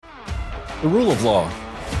The rule of law,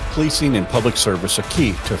 policing, and public service are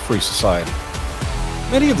key to a free society.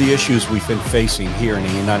 Many of the issues we've been facing here in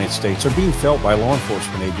the United States are being felt by law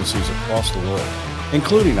enforcement agencies across the world,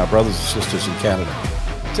 including our brothers and sisters in Canada.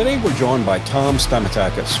 Today we're joined by Tom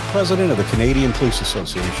Stamatakis, President of the Canadian Police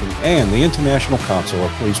Association and the International Council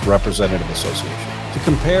of Police Representative Association, to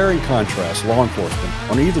compare and contrast law enforcement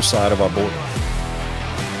on either side of our border.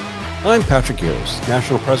 I'm Patrick Yoes,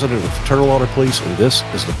 National President of the Fraternal Order Police, and this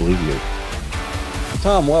is The Blue View.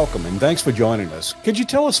 Tom, welcome, and thanks for joining us. Could you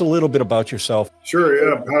tell us a little bit about yourself? Sure,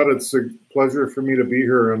 yeah, Pat, it's a pleasure for me to be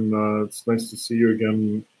here, and it's nice to see you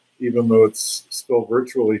again, even though it's still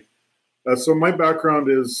virtually. So my background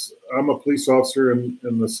is I'm a police officer in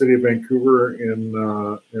the city of Vancouver in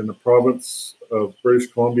the province of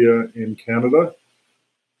British Columbia in Canada.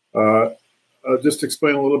 Just to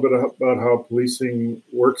explain a little bit about how policing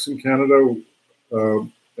works in Canada,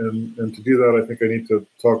 and to do that, I think I need to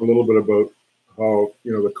talk a little bit about how,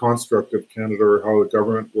 the construct of Canada, or how the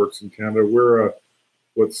government works in Canada. We're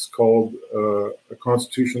what's called a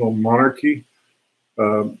constitutional monarchy,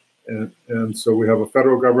 and so we have a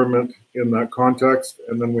federal government in that context,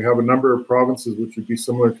 and then we have a number of provinces which would be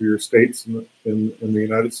similar to your states in the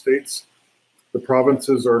United States. The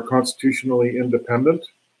provinces are constitutionally independent,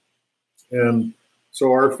 and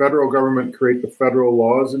so our federal government create the federal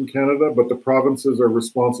laws in Canada, but the provinces are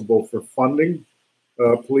responsible for funding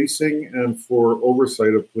policing and for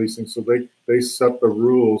oversight of policing. So they set the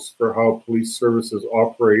rules for how police services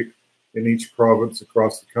operate in each province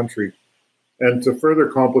across the country. And to further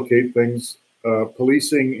complicate things,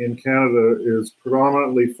 policing in Canada is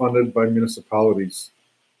predominantly funded by municipalities.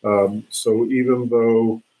 So even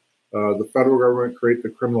though the federal government create the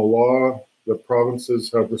criminal law, the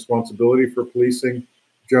provinces have responsibility for policing.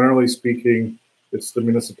 Generally speaking, it's the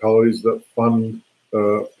municipalities that fund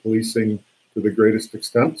policing to the greatest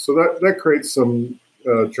extent. So that creates some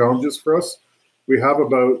challenges for us. We have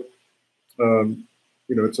about,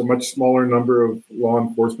 it's a much smaller number of law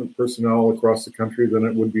enforcement personnel across the country than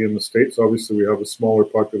it would be in the States. Obviously, we have a smaller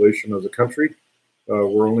population as a country.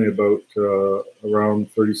 We're only about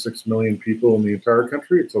around 36 million people in the entire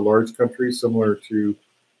country. It's a large country, similar to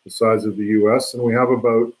the size of the U.S., and we have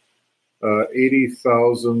about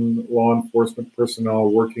 80,000 law enforcement personnel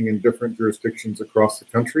working in different jurisdictions across the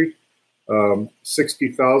country.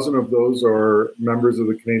 60,000 of those are members of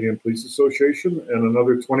the Canadian Police Association, and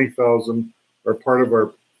another 20,000 are part of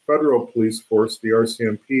our federal police force, the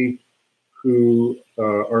RCMP, who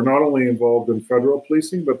are not only involved in federal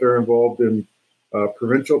policing, but they're involved in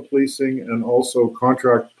provincial policing and also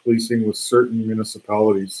contract policing with certain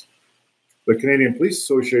municipalities. The Canadian Police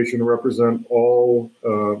Association represent all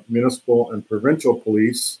municipal and provincial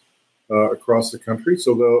police across the country.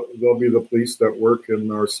 So they'll be the police that work in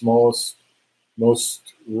our smallest,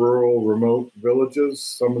 most rural, remote villages.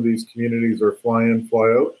 Some of these communities are fly in, fly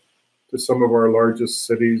out to some of our largest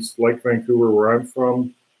cities, like Vancouver, where I'm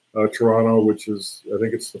from, Toronto, which is, I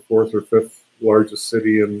think it's the fourth or fifth largest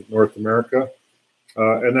city in North America.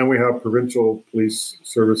 And then we have provincial police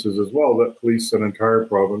services as well that police an entire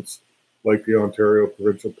province, like the Ontario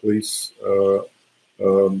Provincial Police,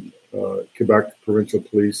 Quebec Provincial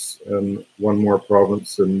Police, and one more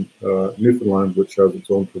province in Newfoundland, which has its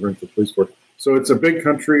own provincial police force. So it's a big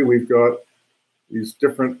country. We've got these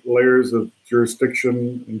different layers of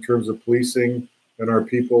jurisdiction in terms of policing, and our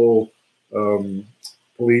people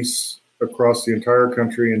police across the entire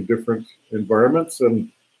country in different environments.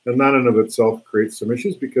 And that in of itself creates some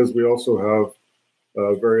issues, because we also have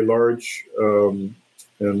a very large and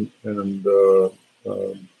a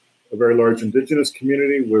very large Indigenous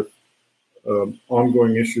community with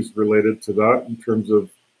ongoing issues related to that in terms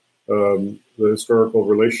of the historical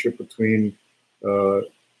relationship between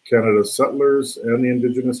Canada's settlers and the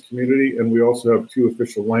Indigenous community. And we also have two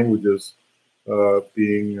official languages,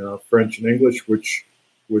 being French and English, which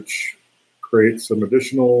creates some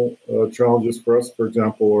additional challenges for us. For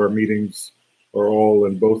example, our meetings are all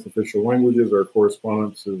in both official languages. Our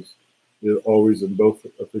correspondence is always in both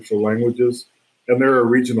official languages, and there are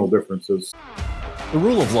regional differences. The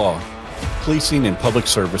rule of law, policing, and public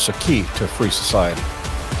service are key to a free society.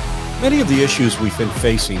 Many of the issues we've been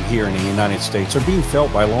facing here in the United States are being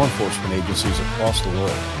felt by law enforcement agencies across the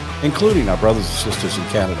world, including our brothers and sisters in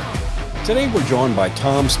Canada. Today we're joined by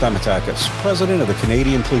Tom Stamatakis, President of the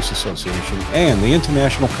Canadian Police Association and the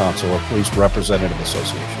International Council of Police Representative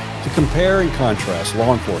Association, to compare and contrast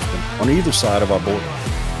law enforcement on either side of our border.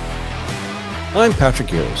 I'm Patrick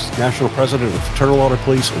Yoes, National President of the Fraternal Order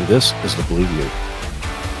Police, and this is The Blue View.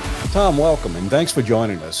 Tom, welcome, and thanks for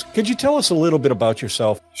joining us. Could you tell us a little bit about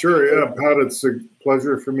yourself? Sure, yeah, Pat, it's a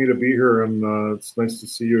pleasure for me to be here, and it's nice to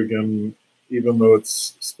see you again, even though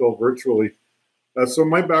it's still virtually. So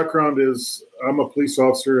my background is I'm a police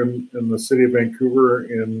officer in the city of Vancouver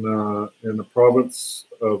in the province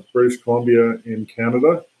of British Columbia in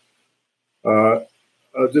Canada.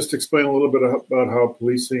 Just to explain a little bit about how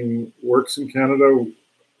policing works in Canada,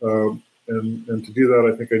 and to do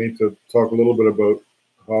that, I think I need to talk a little bit about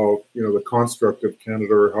how the construct of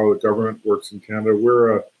Canada, or how the government works in Canada.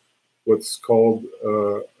 We're what's called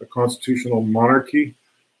a constitutional monarchy.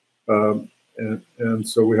 And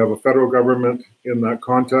so we have a federal government in that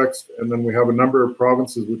context, and then we have a number of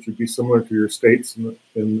provinces which would be similar to your states in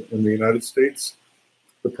the United States.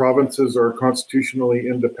 The provinces are constitutionally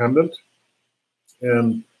independent,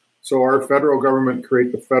 and so our federal government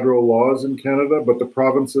create the federal laws in Canada, but the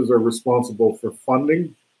provinces are responsible for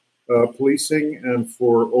funding policing and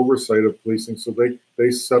for oversight of policing. So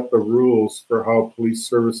they set the rules for how police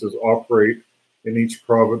services operate in each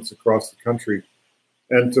province across the country.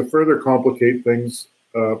 And to further complicate things,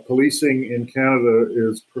 policing in Canada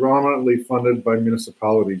is predominantly funded by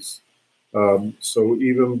municipalities. So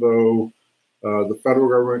even though the federal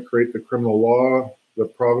government create the criminal law, the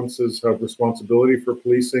provinces have responsibility for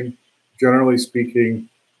policing. Generally speaking,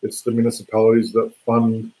 it's the municipalities that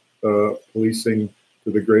fund policing to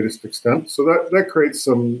the greatest extent. So that creates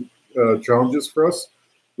some challenges for us.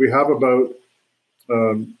 We have about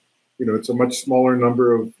it's a much smaller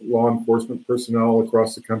number of law enforcement personnel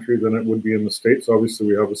across the country than it would be in the States. Obviously,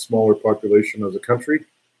 we have a smaller population as a country.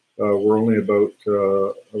 We're only about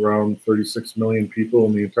around 36 million people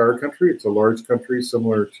in the entire country. It's a large country,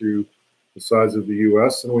 similar to the size of the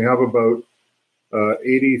U.S. And we have about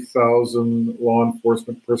 80,000 law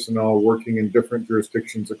enforcement personnel working in different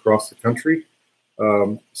jurisdictions across the country.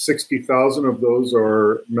 60,000 of those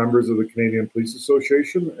are members of the Canadian Police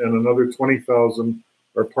Association, and another 20,000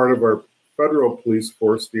 are part of our federal police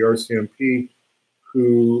force, the RCMP,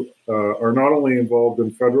 who are not only involved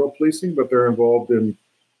in federal policing, but they're involved in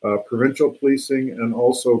provincial policing and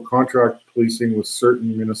also contract policing with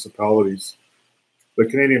certain municipalities. The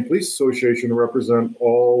Canadian Police Association represent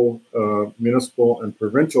all municipal and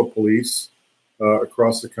provincial police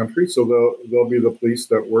across the country. So they'll be the police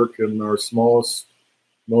that work in our smallest,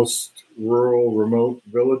 most rural, remote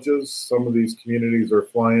villages. Some of these communities are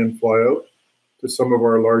fly in, fly out to some of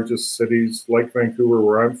our largest cities, like Vancouver,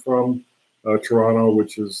 where I'm from, Toronto,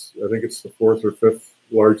 which is, I think it's the fourth or fifth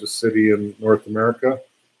largest city in North America.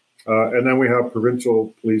 And then we have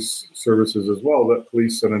provincial police services as well that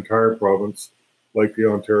police an entire province, like the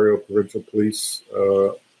Ontario Provincial Police,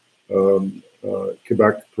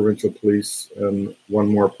 Quebec Provincial Police, and one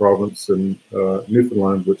more province in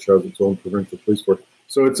Newfoundland, which has its own provincial police force.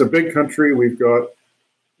 So it's a big country. We've got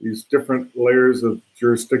these different layers of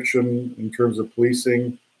jurisdiction in terms of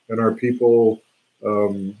policing, and our people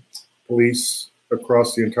police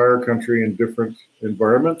across the entire country in different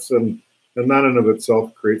environments. And that in of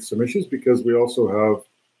itself creates some issues, because we also have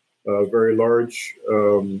a very large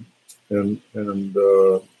a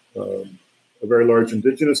very large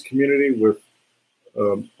Indigenous community with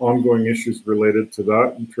ongoing issues related to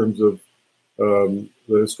that in terms of the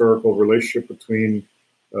historical relationship between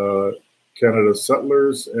Canada's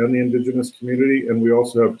settlers and the Indigenous community. And we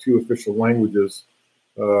also have two official languages,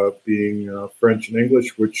 being French and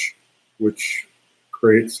English, which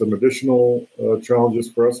creates some additional challenges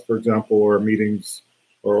for us. For example, our meetings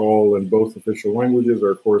are all in both official languages.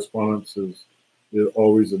 Our correspondence is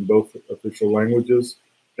always in both official languages.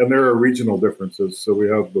 And there are regional differences. So we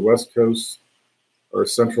have the West Coast, our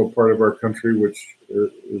central part of our country, which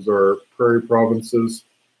is our prairie provinces.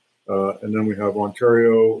 And then we have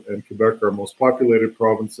Ontario and Quebec, our most populated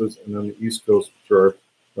provinces, and then the East Coast, which are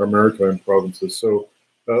our maritime provinces. So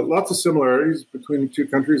lots of similarities between the two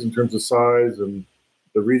countries in terms of size and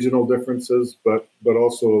the regional differences, but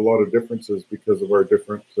also a lot of differences because of our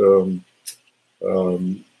different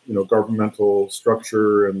governmental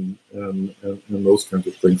structure and those kinds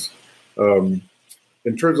of things.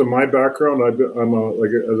 In terms of my background,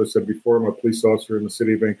 as I said before, I'm a police officer in the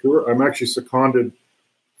city of Vancouver. I'm actually seconded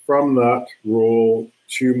from that role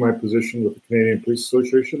to my position with the Canadian Police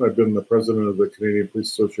Association. I've been the president of the Canadian Police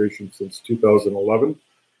Association since 2011,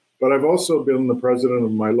 but I've also been the president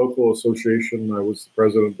of my local association. I was the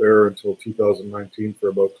president there until 2019 for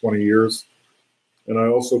about 20 years. And I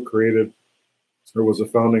also was a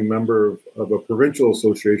founding member of a provincial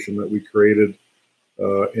association that we created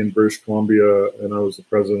in British Columbia, and I was the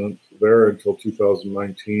president there until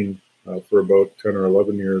 2019 for about 10 or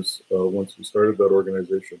 11 years once we started that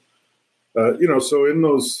organization. So in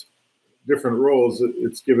those different roles,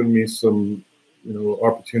 it's given me some,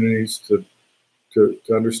 opportunities to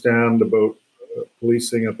understand about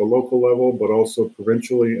policing at the local level, but also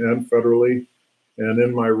provincially and federally. And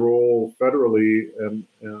in my role federally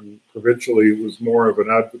and provincially was more of an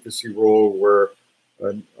advocacy role where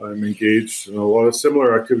I'm engaged in a lot of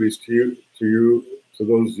similar activities to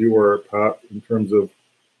those you are, Pat, in terms of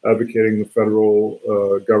advocating the federal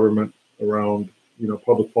government around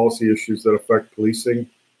public policy issues that affect policing,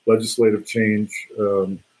 legislative change,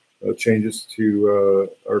 changes to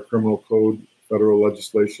our criminal code, federal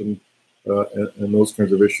legislation, and those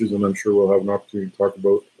kinds of issues. And I'm sure we'll have an opportunity to talk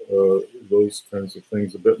about those kinds of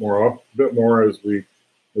things a bit more as we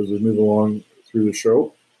move along through the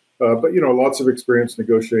show. But lots of experience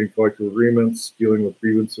negotiating collective agreements, dealing with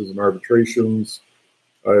grievances and arbitrations.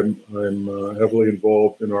 I'm heavily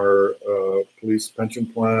involved in our police pension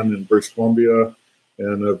plan in British Columbia,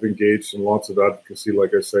 and I've engaged in lots of advocacy,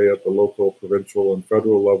 like I say, at the local, provincial, and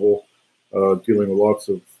federal level, dealing with lots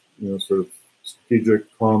of sort of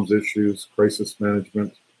strategic comms issues, crisis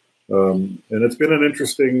management, and it's been an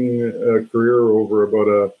interesting career over about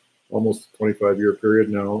a almost 25-year period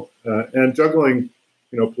now, and juggling,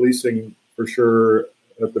 policing for sure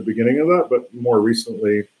at the beginning of that, but more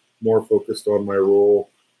recently, more focused on my role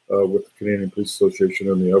with the Canadian Police Association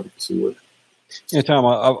and the advocacy work. Yeah, Tom,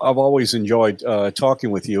 I've always enjoyed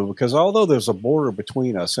talking with you because although there's a border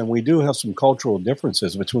between us and we do have some cultural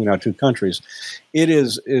differences between our two countries, it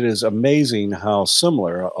is amazing how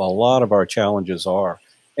similar a lot of our challenges are.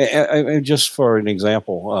 And just for an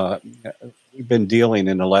example, we've been dealing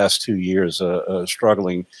in the last 2 years,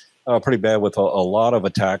 struggling pretty bad with a lot of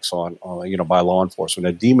attacks on by law enforcement,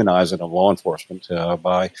 a demonizing of law enforcement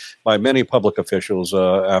by many public officials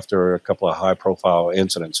after a couple of high-profile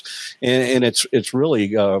incidents, and it's really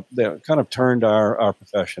kind of turned our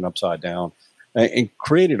profession upside down and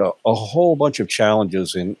created a whole bunch of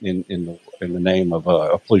challenges in the name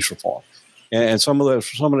of police reform. And some of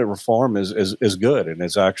the reform is good and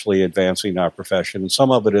is actually advancing our profession. And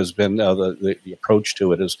some of it has been the approach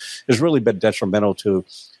to it has really been detrimental to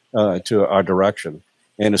our direction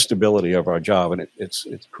and the stability of our job, and it's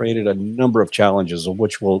created a number of challenges, of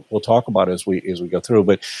which we'll talk about as we go through.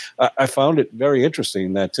 But I found it very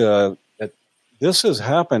interesting that that this has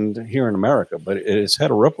happened here in America, but it's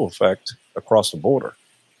had a ripple effect across the border.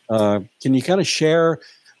 Can you kind of share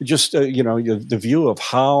just the view of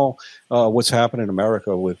how what's happened in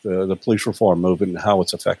America with the police reform movement and how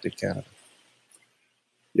it's affected Canada?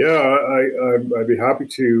 Yeah, I'd be happy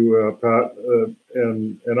to, Pat,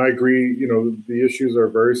 and I agree. The issues are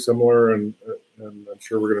very similar, and I'm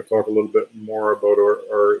sure we're going to talk a little bit more about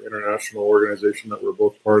our international organization that we're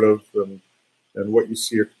both part of, and what you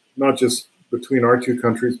see not just between our two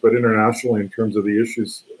countries, but internationally in terms of the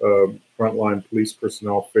issues frontline police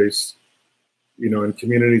personnel face, in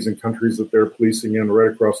communities and countries that they're policing in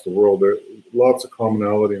right across the world. There's lots of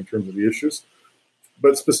commonality in terms of the issues.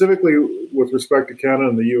 But specifically with respect to Canada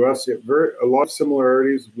and the U.S., a lot of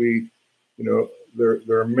similarities.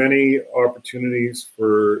 There are many opportunities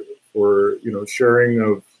for sharing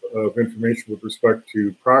of information with respect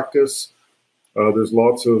to practice. There's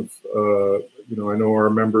lots of I know our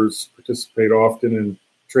members participate often in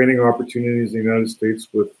training opportunities in the United States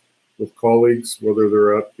with colleagues, whether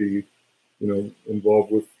they're at the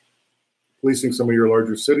involved with policing some of your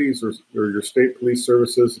larger cities or your state police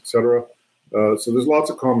services, et cetera. So there's lots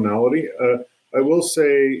of commonality. I will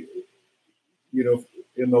say,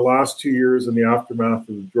 in the last 2 years in the aftermath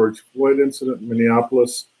of the George Floyd incident in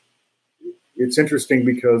Minneapolis, it's interesting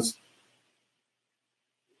because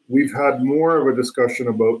we've had more of a discussion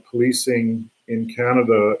about policing in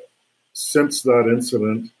Canada since that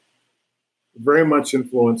incident, very much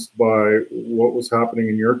influenced by what was happening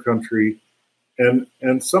in your country,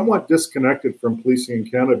 and somewhat disconnected from policing in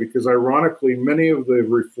Canada, because ironically, many of the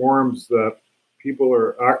reforms that people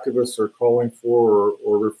or activists are calling for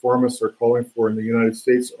or reformists are calling for in the United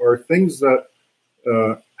States are things that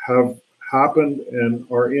have happened and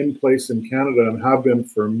are in place in Canada and have been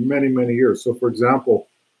for many, many years. So, for example,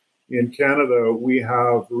 in Canada, we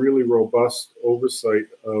have really robust oversight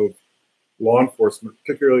of law enforcement,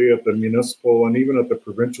 particularly at the municipal and even at the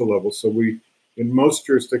provincial level. So in most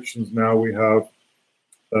jurisdictions now, we have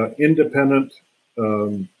independent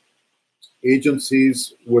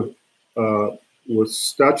agencies with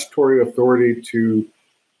statutory authority to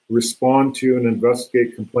respond to and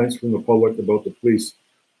investigate complaints from the public about the police.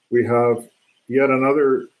 We have yet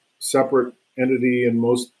another separate entity in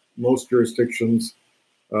most jurisdictions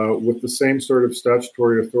with the same sort of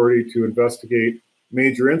statutory authority to investigate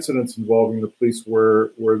major incidents involving the police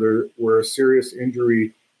where a serious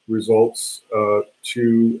injury results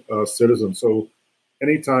to citizens. So,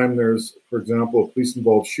 anytime there's, for example, a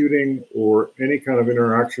police-involved shooting or any kind of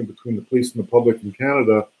interaction between the police and the public in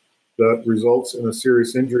Canada that results in a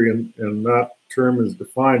serious injury, and that term is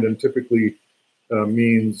defined and typically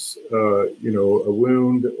means, a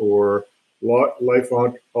wound or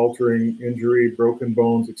life-altering injury, broken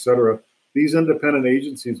bones, etc. These independent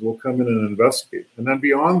agencies will come in and investigate. And then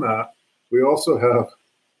beyond that, we also have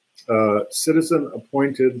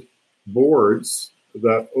citizen-appointed boards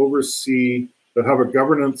that oversee, that have a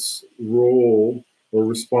governance role or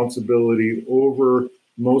responsibility over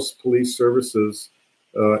most police services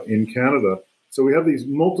in Canada. So we have these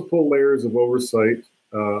multiple layers of oversight,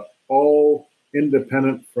 all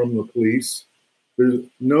independent from the police. There's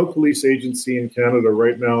no police agency in Canada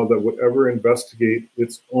right now that would ever investigate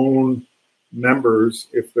its own members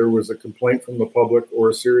if there was a complaint from the public or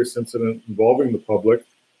a serious incident involving the public.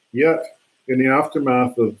 Yet, in the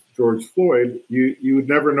aftermath of George Floyd, you would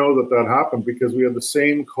never know that happened because we had the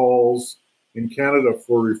same calls in Canada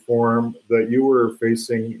for reform that you were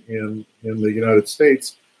facing in the United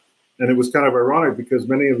States. And it was kind of ironic because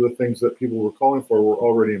many of the things that people were calling for were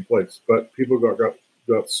already in place. But people got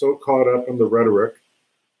so caught up in the rhetoric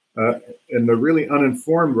and the really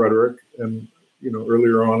uninformed rhetoric. And,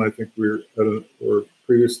 earlier on, I think or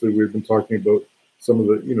previously we've been talking about some of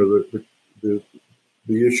the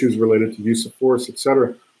issues related to use of force, et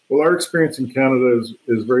cetera. Well, our experience in Canada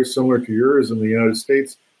is very similar to yours in the United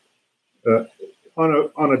States.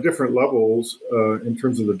 On a different levels in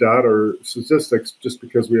terms of the data or statistics, just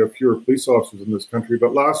because we have fewer police officers in this country.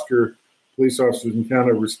 But last year, police officers in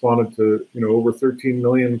Canada responded to over 13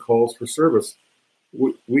 million calls for service.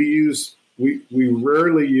 We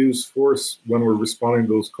rarely use force when we're responding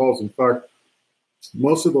to those calls. In fact,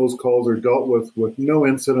 most of those calls are dealt with no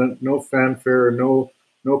incident, no fanfare, no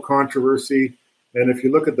controversy. And if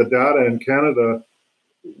you look at the data in Canada,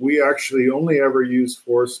 we actually only ever use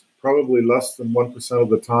force probably less than 1% of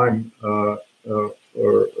the time, or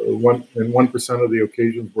 1% of the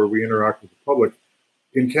occasions where we interact with the public.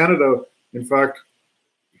 In Canada, in fact,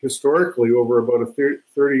 historically, over about a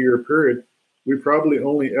 30-year period, we probably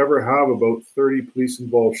only ever have about 30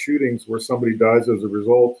 police-involved shootings where somebody dies as a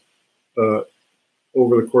result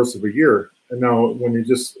over the course of a year. And now, when you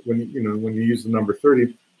use the number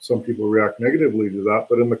 30, some people react negatively to that.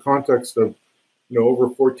 But in the context of over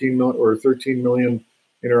 14 million or 13 million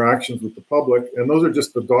interactions with the public, and those are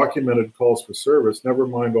just the documented calls for service. Never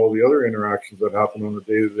mind all the other interactions that happen on a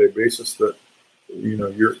day-to-day basis that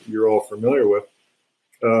you're all familiar with.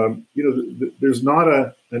 There's not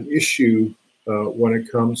an issue when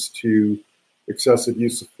it comes to excessive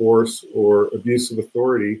use of force or abuse of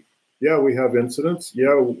authority. Yeah, we have incidents.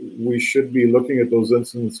 Yeah, we should be looking at those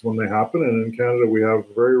incidents when they happen. And in Canada, we have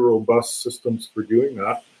very robust systems for doing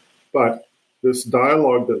that. But this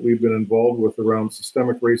dialogue that we've been involved with around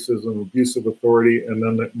systemic racism, abuse of authority, and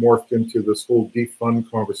then it morphed into this whole defund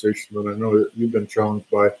conversation that I know that you've been challenged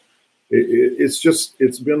by.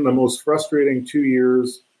 It's been the most frustrating 2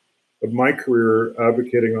 years of my career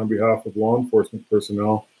advocating on behalf of law enforcement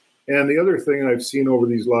personnel. And the other thing I've seen over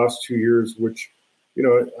these last 2 years, which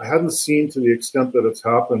I hadn't seen to the extent that it's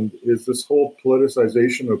happened, is this whole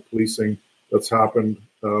politicization of policing that's happened,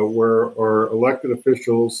 where our elected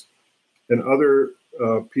officials and other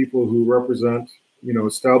people who represent,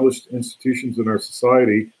 established institutions in our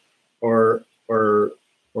society are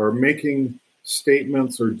making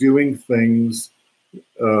statements or doing things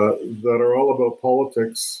that are all about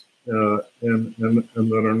politics and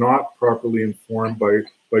that are not properly informed by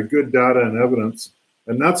good data and evidence,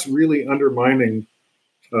 and that's really undermining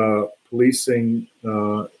policing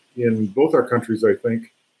in both our countries, I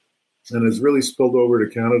think, and has really spilled over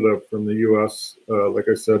to Canada from the U.S., like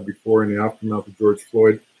I said before, in the aftermath of George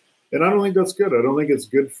Floyd. And I don't think that's good. I don't think it's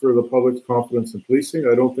good for the public's confidence in policing.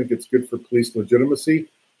 I don't think it's good for police legitimacy.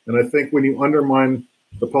 And I think when you undermine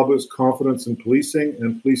the public's confidence in policing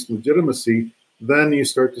and police legitimacy, then you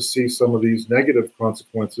start to see some of these negative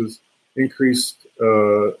consequences, increased,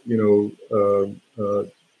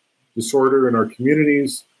 disorder in our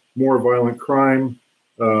communities, more violent crime,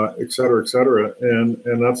 et cetera, et cetera.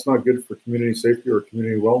 And that's not good for community safety or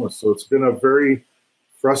community wellness. So it's been a very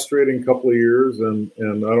frustrating couple of years, and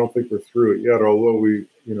I don't think we're through it yet, although we,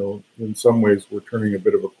 in some ways we're turning a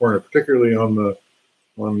bit of a corner, particularly on the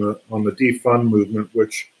defund movement,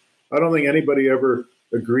 which I don't think anybody ever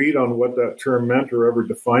agreed on what that term meant or ever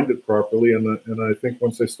defined it properly. And I think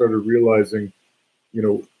once they started realizing,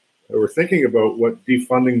 or thinking about what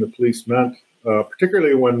defunding the police meant,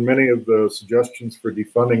 particularly when many of the suggestions for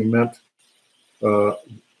defunding meant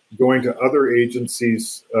going to other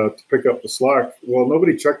agencies to pick up the slack. Well,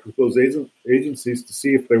 nobody checked with those agencies to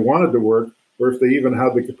see if they wanted to work or if they even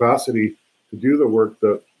have the capacity to do the work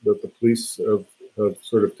that the police have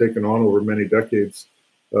sort of taken on over many decades.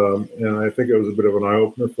 And I think it was a bit of an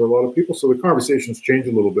eye-opener for a lot of people. So the conversation's changed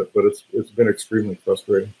a little bit, but it's been extremely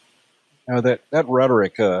frustrating. Now that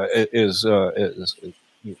rhetoric is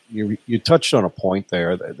you touched on a point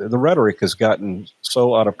there. The rhetoric has gotten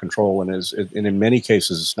so out of control, and in many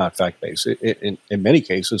cases it's not fact-based. In many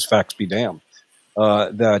cases, facts be damned.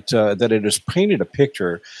 That it has painted a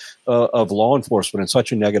picture of law enforcement in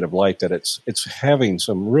such a negative light that it's having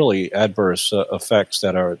some really adverse effects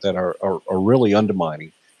that are really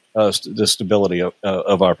undermining the stability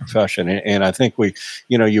of our profession. And I think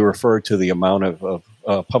you referred to the amount of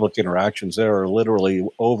public interactions. There are literally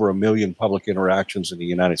over 1 million public interactions in the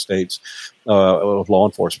United States with law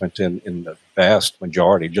enforcement, in the vast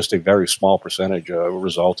majority, just a very small percentage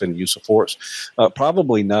result in use of force.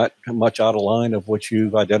 Probably not much out of line of what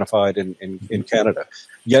you've identified in Canada.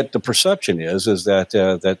 Yet the perception is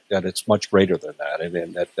that it's much greater than that,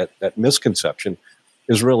 and that misconception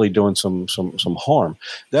is really doing some harm.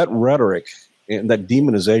 That rhetoric and that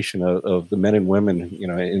demonization of the men and women,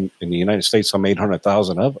 in the United States, some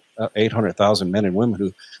 800,000 men and women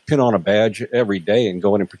who pin on a badge every day and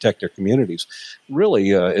go in and protect their communities,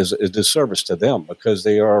 really is a disservice to them, because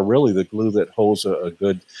they are really the glue that holds a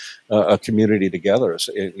good community together,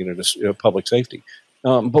 public safety.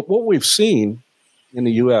 But what we've seen in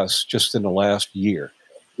the U.S. just in the last year,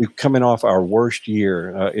 we've coming off our worst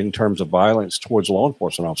year in terms of violence towards law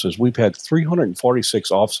enforcement officers. We've had 346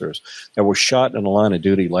 officers that were shot in the line of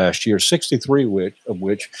duty last year, 63 of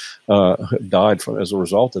which died as a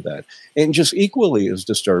result of that. And just equally as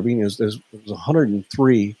disturbing is there's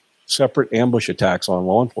 103 separate ambush attacks on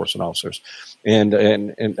law enforcement officers. And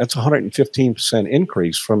that's a 115%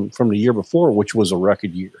 increase from the year before, which was a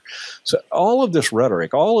record year. So all of this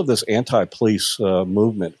rhetoric, all of this anti-police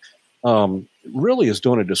movement, really is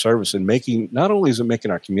doing a disservice in not only is it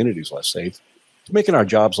making our communities less safe, it's making our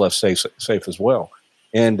jobs less safe as well.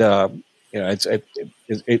 And I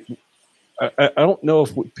don't know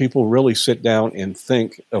if people really sit down and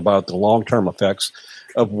think about the long-term effects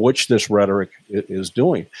of which this rhetoric is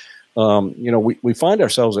doing. We find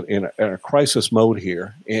ourselves in a crisis mode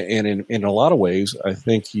here, and in a lot of ways, I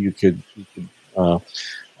think you could.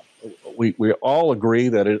 We all agree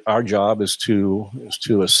that our job is to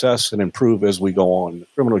assess and improve as we go on. The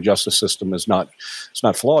criminal justice system is not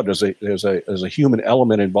flawed. There's a human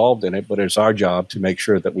element involved in it, but it's our job to make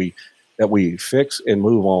sure that we fix and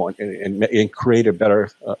move on and create a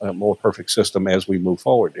better, more perfect system as we move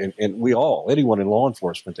forward. And we all, anyone in law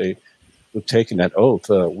enforcement, who've taken that oath,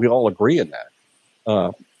 we all agree in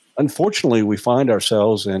that. Unfortunately, we find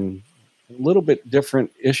ourselves in a little bit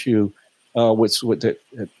different issue with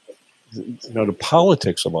the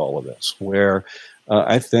politics of all of this, where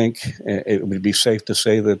I think it would be safe to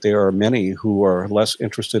say that there are many who are less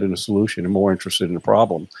interested in a solution and more interested in the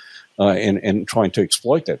problem and trying to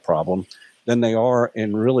exploit that problem than they are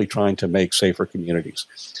in really trying to make safer communities.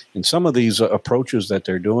 And some of these approaches that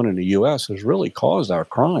they're doing in the U.S. has really caused our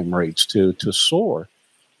crime rates to soar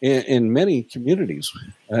in many communities.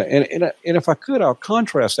 And if I could, I'll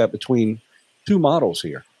contrast that between two models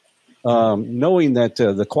here. Knowing that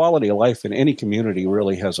the quality of life in any community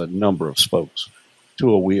really has a number of spokes to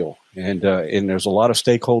a wheel, and there's a lot of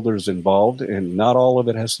stakeholders involved, and not all of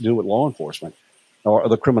it has to do with law enforcement or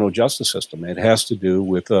the criminal justice system. It has to do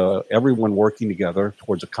with everyone working together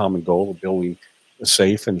towards a common goal of building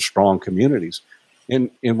safe and strong communities. And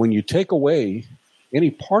when you take away any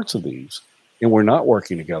parts of these, and we're not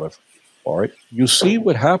working together for it, you see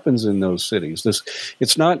what happens in those cities.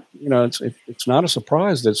 It's not a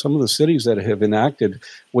surprise that some of the cities that have enacted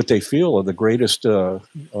what they feel are the greatest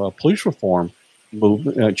police reform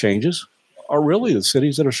movement changes are really the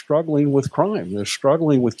cities that are struggling with crime. They're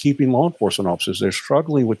struggling with keeping law enforcement officers. They're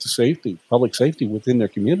struggling with the public safety within their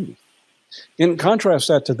community. In contrast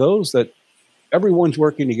that to those that everyone's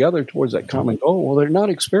working together towards that common goal, well, they're not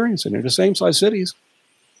experiencing it. They're the same size cities.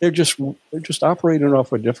 They're just operating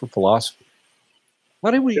off a different philosophy.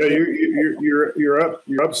 How do we? Yeah,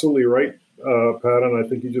 you're absolutely right, Pat, and I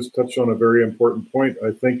think you just touched on a very important point.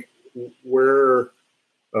 I think where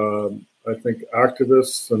I think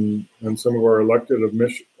activists and some of our elected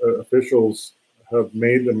officials have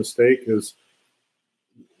made the mistake is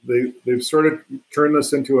they've sort of turned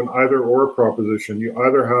this into an either-or proposition. You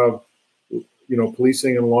either have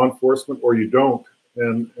policing and law enforcement, or you don't.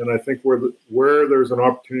 And I think where there's an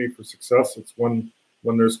opportunity for success, it's when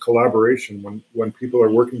there's collaboration, when people are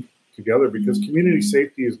working together, because community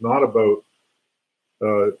safety is not about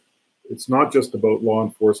it's not just about law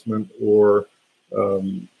enforcement or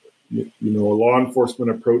a law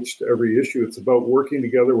enforcement approach to every issue. It's about working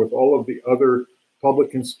together with all of the other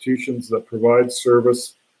public institutions that provide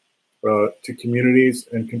service to communities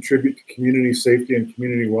and contribute to community safety and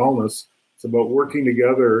community wellness. It's about working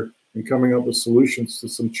together and coming up with solutions to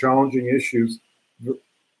some challenging issues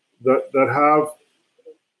that have,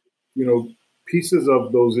 pieces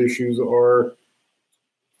of those issues are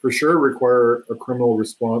for sure require a criminal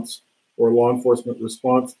response or a law enforcement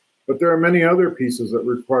response. But there are many other pieces that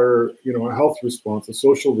require, a health response, a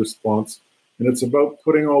social response. And it's about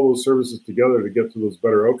putting all those services together to get to those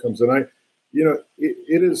better outcomes. And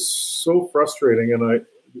it is so frustrating. And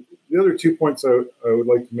the other 2 points I would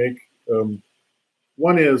like to make,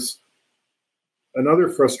 one is another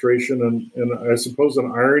frustration and I suppose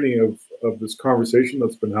an irony of this conversation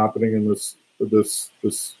that's been happening in this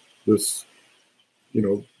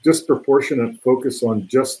disproportionate focus on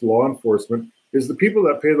just law enforcement is the people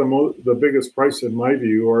that pay the biggest price, in my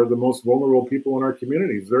view, are the most vulnerable people in our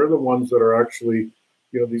communities. They're the ones that are actually,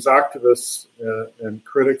 these activists and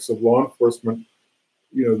critics of law enforcement.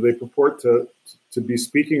 They purport to be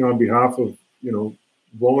speaking on behalf of,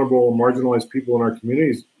 vulnerable and marginalized people in our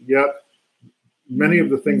communities. Yet, many of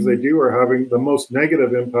the things they do are having the most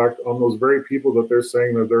negative impact on those very people that they're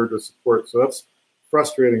saying they're there to support. So that's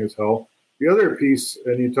frustrating as hell. The other piece,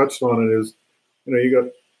 and you touched on it, is, you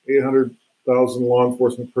got 800,000 law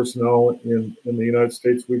enforcement personnel in the United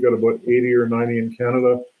States. We've got about 80 or 90 in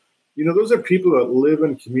Canada. Those are people that live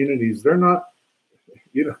in communities. They're not,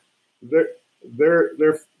 they're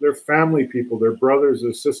family people. They're brothers,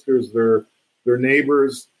 their sisters, their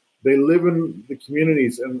neighbors. They live in the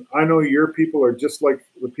communities. And I know your people are just like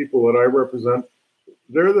the people that I represent.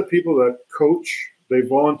 They're the people that coach. They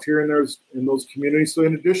volunteer in those communities. So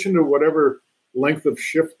in addition to whatever length of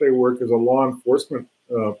shift they work as a law enforcement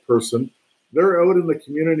person, they're out in the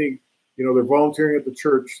community. They're volunteering at the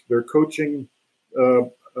church. They're coaching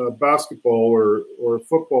basketball or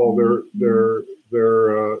football. They're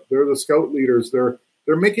the scout leaders. They're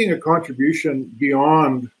making a contribution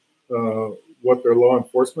beyond what their law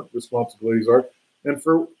enforcement responsibilities are. And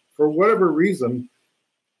for whatever reason,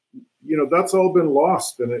 that's all been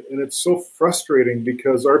lost. And it's so frustrating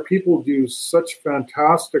because our people do such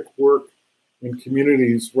fantastic work in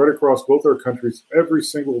communities right across both our countries every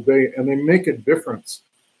single day, and they make a difference.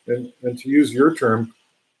 And to use your term,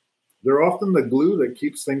 they're often the glue that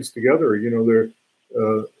keeps things together.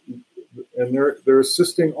 They're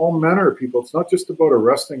assisting all manner of people. It's not just about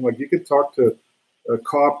arresting. Like, you could talk to a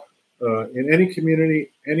cop in any community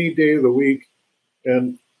any day of the week,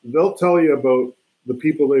 and they'll tell you about the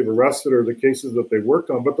people they've arrested or the cases that they've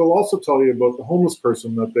worked on, but they'll also tell you about the homeless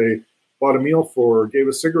person that they bought a meal for, or gave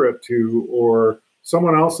a cigarette to, or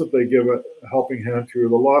someone else that they give a helping hand to, or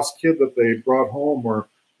the lost kid that they brought home.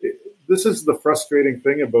 This is the frustrating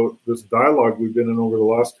thing about this dialogue we've been in over the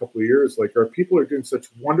last couple of years. Like, our people are doing such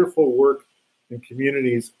wonderful work in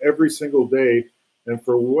communities every single day, and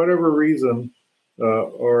for whatever reason,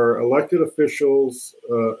 our elected officials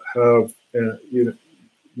have,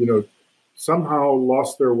 somehow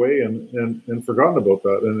lost their way and forgotten about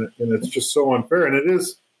that. And it's just so unfair. And it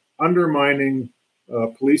is undermining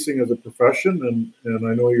policing as a profession. And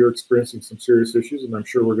I know you're experiencing some serious issues, and I'm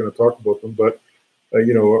sure we're going to talk about them. But,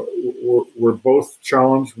 we're both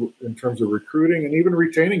challenged in terms of recruiting and even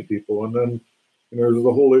retaining people. And then, there's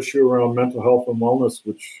the whole issue around mental health and wellness,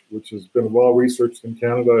 which has been well researched in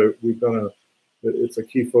Canada. It's a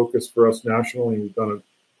key focus for us nationally. We've done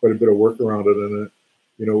quite a bit of work around it. And,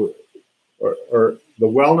 the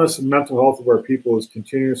wellness and mental health of our people is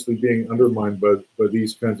continuously being undermined by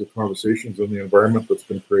these kinds of conversations and the environment that's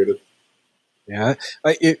been created. Yeah,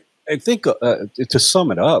 I think to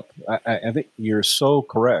sum it up, I think you're so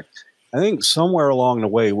correct. I think somewhere along the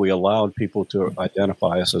way we allowed people to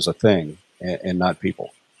identify us as a thing and not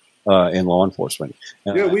people in law enforcement.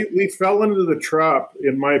 We fell into the trap,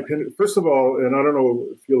 in my opinion. First of all, and I don't know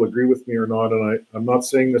if you'll agree with me or not, and I'm not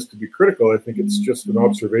saying this to be critical. I think it's just an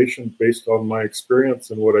observation based on my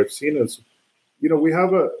experience and what I've seen is, we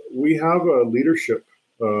have a leadership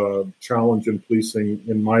challenge in policing,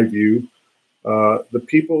 in my view. The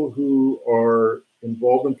people who are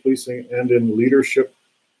involved in policing and in leadership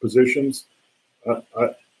positions,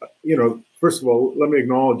 first of all, let me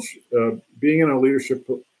acknowledge being in a leadership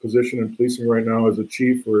position in policing right now as a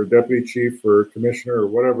chief or a deputy chief or a commissioner or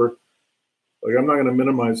whatever. Like, I'm not going to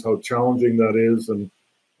minimize how challenging that is and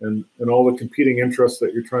all the competing interests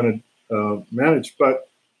that you're trying to manage. But,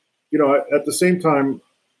 at the same time,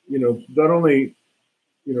 that only,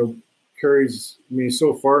 carries me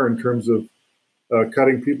so far in terms of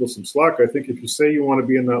cutting people some slack. I think if you say you want to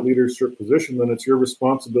be in that leadership position, then it's your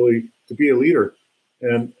responsibility to be a leader.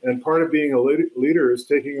 And part of being a leader is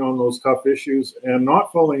taking on those tough issues and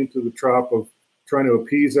not falling into the trap of trying to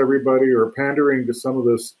appease everybody or pandering to some of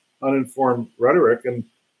this uninformed rhetoric. And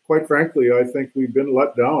quite frankly, I think we've been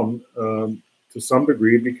let down to some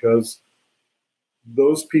degree because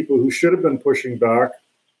those people who should have been pushing back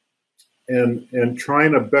and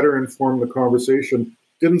trying to better inform the conversation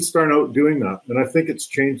didn't start out doing that. And I think it's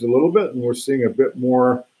changed a little bit, and we're seeing a bit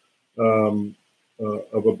more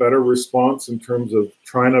of a better response in terms of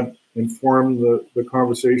trying to inform the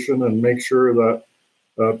conversation and make sure that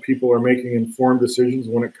people are making informed decisions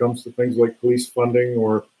when it comes to things like police funding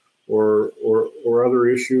or other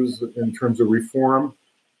issues in terms of reform.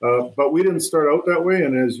 But we didn't start out that way.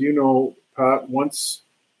 And as you know, Pat, once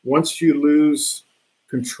you lose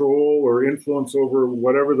control or influence over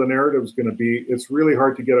whatever the narrative is going to be, it's really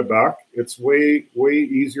hard to get it back. It's way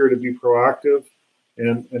easier to be proactive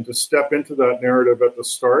and to step into that narrative at the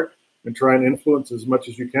start and try and influence as much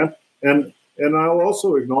as you can. And I'll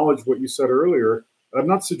also acknowledge what you said earlier. I'm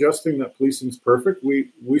not suggesting that policing is perfect.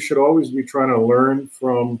 We should always be trying to learn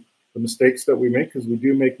from the mistakes that we make, because we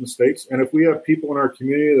do make mistakes. And if we have people in our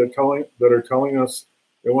community that are telling us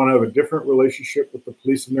they want to have a different relationship with the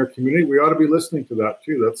police in their community, we ought to be listening to that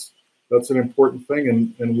too. That's an important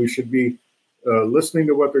thing, and we should be listening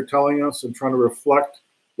to what they're telling us and trying to reflect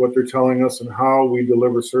what they're telling us and how we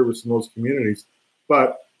deliver service in those communities.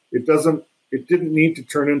 But it didn't need to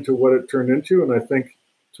turn into what it turned into, and I think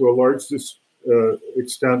to a large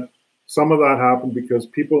extent, some of that happened because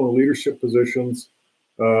people in leadership positions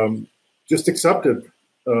just accepted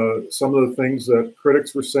some of the things that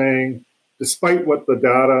critics were saying, despite what the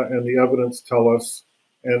data and the evidence tell us.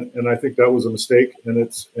 And I think that was a mistake, and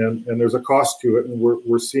there's a cost to it, and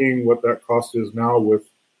we're seeing what that cost is now with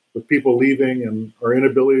people leaving and our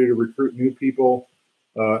inability to recruit new people,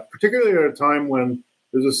 particularly at a time when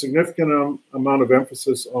there's a significant amount of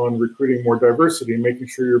emphasis on recruiting more diversity and making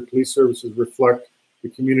sure your police services reflect the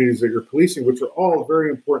communities that you're policing, which are all very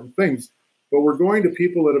important things. But we're going to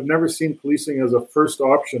people that have never seen policing as a first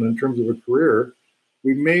option in terms of a career.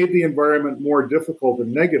 We made the environment more difficult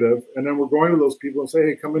and negative, and then we're going to those people and say,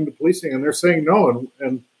 hey, come into policing, and they're saying no,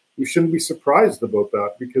 and we shouldn't be surprised about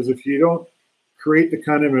that, because if you don't create the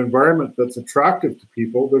kind of environment that's attractive to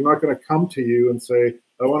people, they're not going to come to you and say,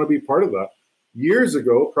 I want to be part of that. Years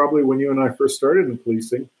ago, probably when you and I first started in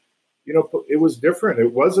policing, it was different.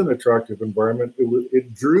 It was an attractive environment.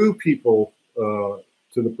 It drew people to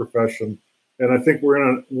the profession, and I think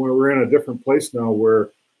we're in a different place now where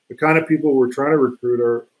the kind of people we're trying to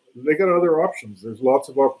recruit they got other options. There's lots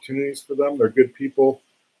of opportunities for them. They're good people,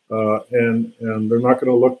 and they're not going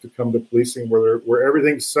to look to come to policing where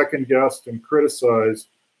everything's second guessed and criticized.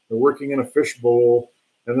 They're working in a fishbowl,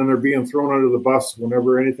 and then they're being thrown under the bus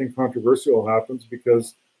whenever anything controversial happens,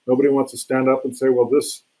 because nobody wants to stand up and say, well,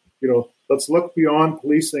 this, let's look beyond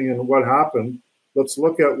policing and what happened. Let's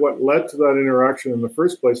look at what led to that interaction in the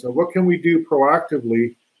first place, and what can we do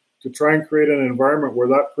proactively to try and create an environment where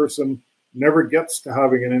that person never gets to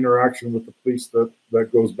having an interaction with the police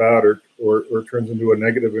that goes bad or turns into a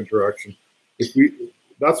negative interaction.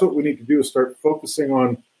 That's what we need to do, is start focusing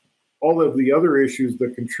on all of the other issues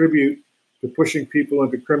that contribute to pushing people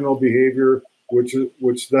into criminal behavior,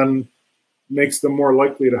 which then makes them more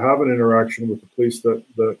likely to have an interaction with the police that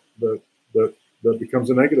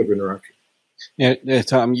becomes a negative interaction. Yeah,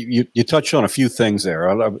 Tom, you touched on a few things there.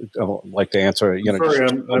 I'd like to answer. Sorry,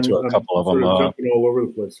 I'm a couple of them. Jumping all over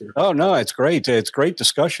the place here. Oh no, it's great. It's great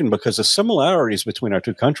discussion, because the similarities between our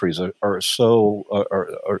two countries are so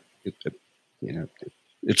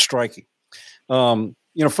it's striking.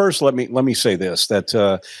 First, let me say this,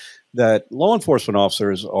 that law enforcement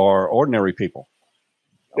officers are ordinary people.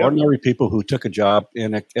 Yep. Ordinary people who took a job,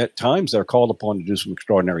 and at times they're called upon to do some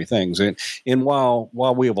extraordinary things. And while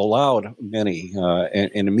we have allowed many,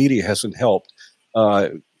 and the media hasn't helped,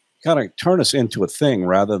 kind of turn us into a thing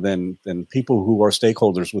rather than people who are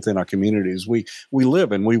stakeholders within our communities. We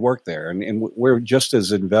live and we work there, and we're just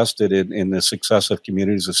as invested in the success of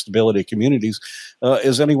communities, the stability of communities,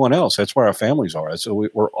 as anyone else. That's where our families are. So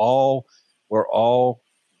we're all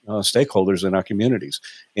stakeholders in our communities,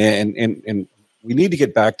 and we need to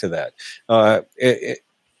get back to that.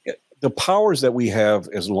 The powers that we have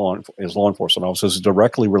as law enforcement officers is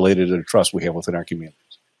directly related to the trust we have within our communities.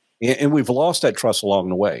 And we've lost that trust along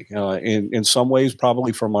the way, in some ways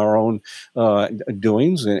probably from our own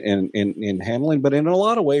doings in handling, but in a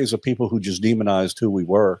lot of ways of people who just demonized who we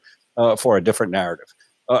were for a different narrative.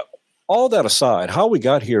 All that aside, how we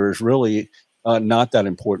got here is really not that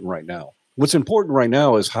important right now. What's important right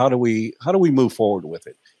now is how do we move forward with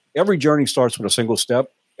it? Every journey starts with a single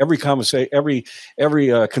step. Every conversation, every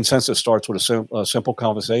consensus starts with a simple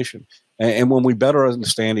conversation. And when we better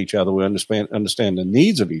understand each other, we understand the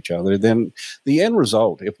needs of each other. Then the end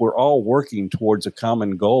result, if we're all working towards a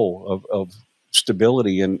common goal of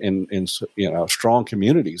stability in strong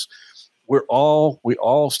communities, we all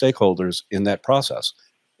stakeholders in that process.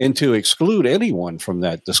 And to exclude anyone from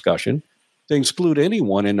that discussion, to exclude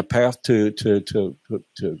anyone in the path to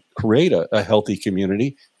create a healthy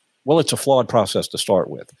community, well, it's a flawed process to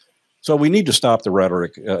start with. So we need to stop the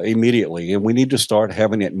rhetoric immediately, and we need to start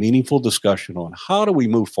having that meaningful discussion on how do we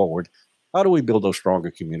move forward, how do we build those stronger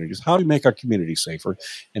communities, how do we make our communities safer,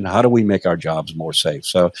 and how do we make our jobs more safe.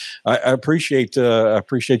 So I appreciate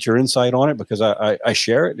your insight on it, because I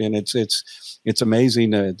share it, and it's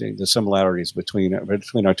amazing the similarities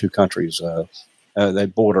between our two countries.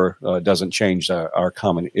 That border doesn't change our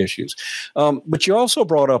common issues. But you also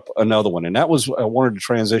brought up another one, and that was I wanted to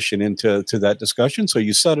transition into that discussion. So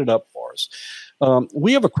you set it up for us.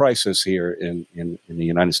 We have a crisis here in the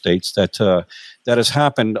United States that has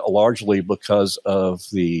happened largely because of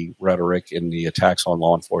the rhetoric and the attacks on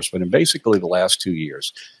law enforcement, and basically the last 2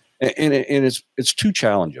 years. And it's two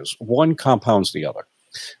challenges. One compounds the other.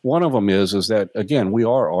 One of them is that, again, we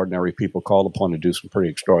are ordinary people called upon to do some pretty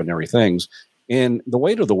extraordinary things. And the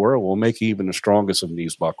weight of the world will make even the strongest of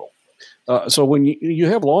knees buckle. So when you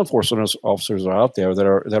have law enforcement officers out there that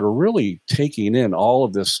are really taking in all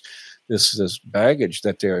of this baggage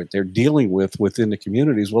that they're dealing with within the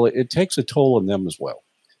communities, well, it takes a toll on them as well.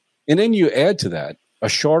 And then you add to that a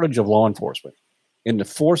shortage of law enforcement, and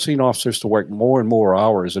forcing officers to work more and more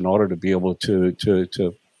hours in order to be able to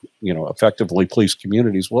effectively police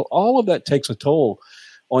communities. Well, all of that takes a toll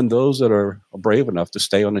on those that are brave enough to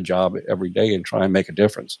stay on the job every day and try and make a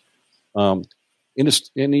difference. In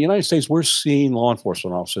the United States, we're seeing law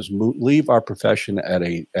enforcement officers leave our profession at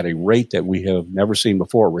a rate that we have never seen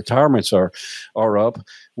before. Retirements are up.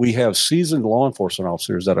 We have seasoned law enforcement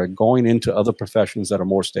officers that are going into other professions that are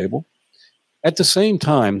more stable. At the same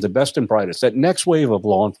time, the best and brightest, that next wave of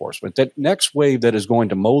law enforcement, that next wave that is going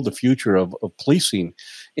to mold the future of policing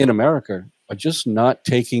in America, are just not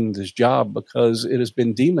taking this job because it has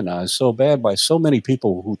been demonized so bad by so many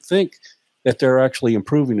people who think that they're actually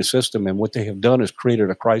improving the system. And what they have done is created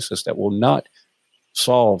a crisis that will not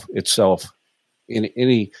solve itself in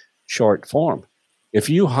any short form. If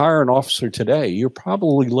you hire an officer today, you're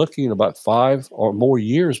probably looking at about 5 or more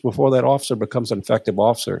years before that officer becomes an effective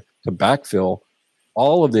officer to backfill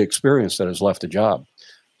all of the experience that has left the job.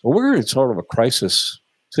 So we're in sort of a crisis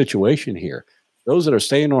situation here. Those that are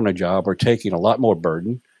staying on a job are taking a lot more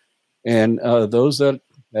burden, and those that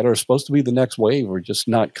are supposed to be the next wave are just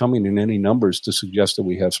not coming in any numbers to suggest that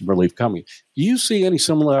we have some relief coming. Do you see any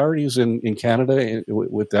similarities in Canada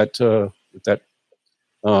with that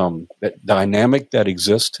dynamic that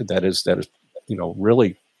exists that is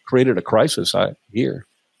really created a crisis here?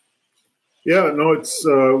 Yeah, no, it's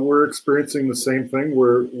we're experiencing the same thing.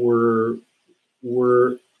 We're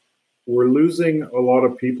losing a lot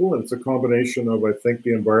of people, and it's a combination of, I think,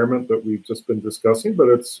 the environment that we've just been discussing, but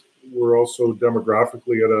we're also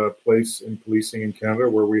demographically at a place in policing in Canada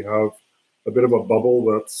where we have a bit of a bubble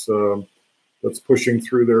that's pushing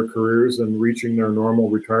through their careers and reaching their normal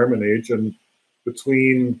retirement age. And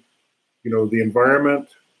between, the environment,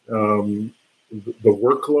 the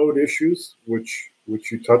workload issues, which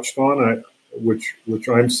you touched on, which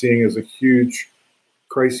I'm seeing as a huge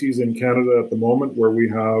crisis in Canada at the moment, where we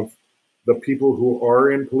have the people who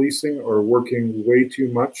are in policing are working way too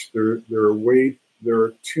much. There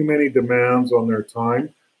are too many demands on their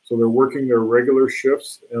time, so they're working their regular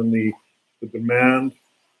shifts, and the demand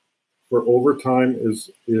for overtime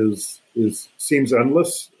seems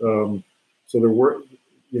endless. So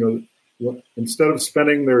instead of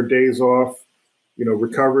spending their days off,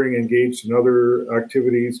 recovering, engaged in other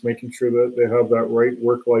activities, making sure that they have that right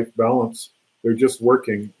work-life balance, they're just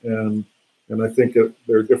working. And I think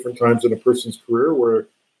there are different times in a person's career where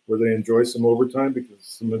they enjoy some overtime because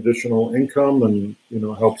some additional income and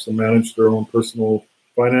helps them manage their own personal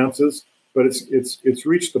finances. But it's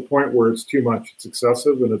reached the point where it's too much. It's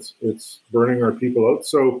excessive, and it's burning our people out.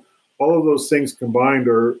 So all of those things combined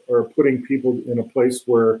are putting people in a place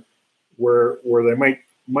where they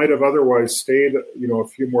might have otherwise stayed, a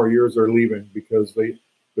few more years, are leaving because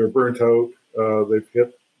they're burnt out. They've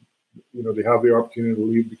hit. They have the opportunity to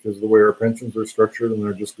leave because of the way our pensions are structured, and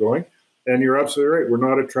they're just going. And you're absolutely right. We're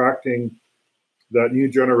not attracting that new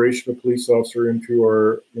generation of police officer into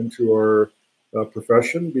our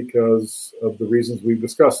profession because of the reasons we've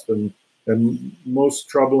discussed. And most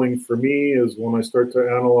troubling for me is when I start to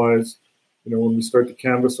analyze, when we start to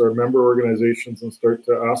canvass our member organizations and start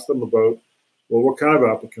to ask them about, well, what kind of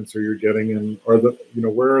applicants are you getting, and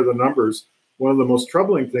where are the numbers? One of the most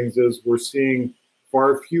troubling things is we're seeing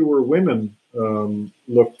far fewer women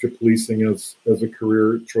look to policing as a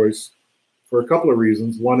career choice for a couple of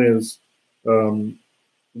reasons. One is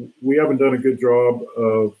we haven't done a good job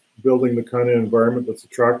of building the kind of environment that's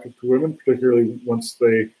attractive to women, particularly once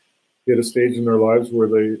they hit a stage in their lives where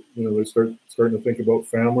they starting to think about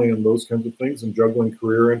family and those kinds of things, and juggling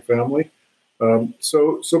career and family.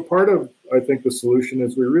 So part of, I think, the solution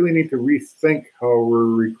is we really need to rethink how we're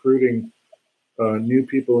recruiting new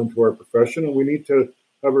people into our profession, and we need to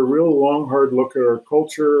have a real long, hard look at our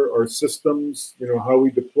culture, our systems, how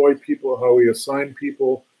we deploy people, how we assign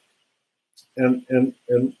people, and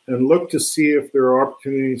look to see if there are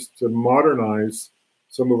opportunities to modernize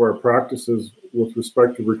some of our practices with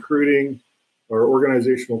respect to recruiting, our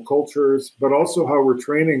organizational cultures, but also how we're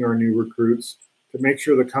training our new recruits to make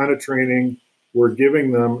sure the kind of training we're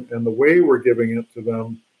giving them and the way we're giving it to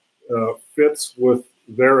them fits with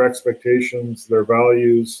their expectations, their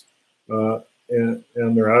values,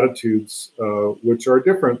 and their attitudes, which are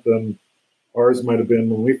different than ours might have been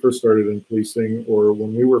when we first started in policing, or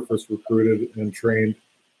when we were first recruited and trained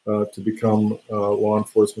to become law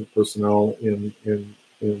enforcement personnel in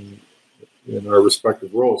our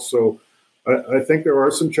respective roles. So I think there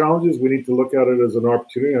are some challenges. We need to look at it as an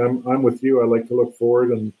opportunity. I'm with you. I like to look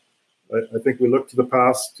forward, and I think we look to the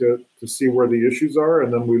past to see where the issues are,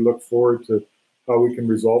 and then we look forward to how we can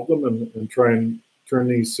resolve them and try and turn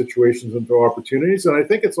these situations into opportunities. And I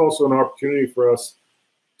think it's also an opportunity for us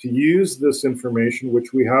to use this information,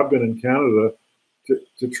 which we have been in Canada,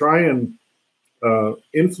 to try and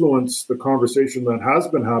influence the conversation that has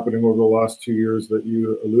been happening over the last 2 years that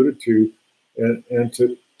you alluded to, and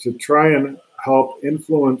to try and help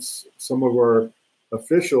influence some of our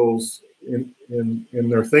officials in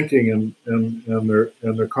their thinking and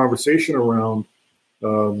their conversation around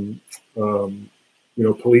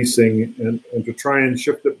policing, and to try and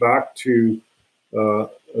shift it back to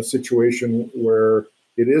a situation where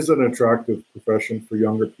it is an attractive profession for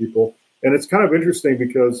younger people. And it's kind of interesting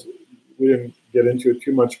because we didn't get into it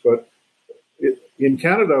too much, but in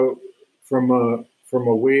Canada, from a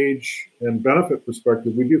wage and benefit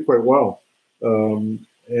perspective, we do quite well. And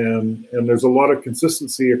there's a lot of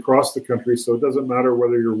consistency across the country, so it doesn't matter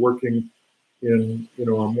whether you're working in a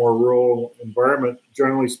more rural environment.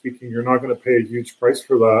 Generally speaking, you're not going to pay a huge price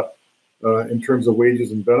for that in terms of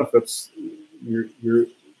wages and benefits. You're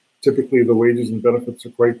typically, the wages and benefits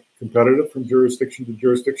are quite competitive from jurisdiction to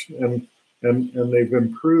jurisdiction, and they've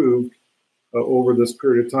improved over this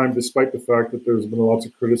period of time, despite the fact that there's been lots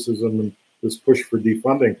of criticism and this push for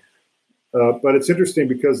defunding. But it's interesting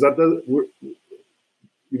because the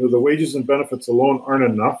wages and benefits alone aren't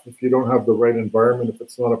enough if you don't have the right environment, if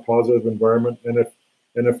it's not a positive environment, and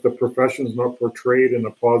if the profession is not portrayed in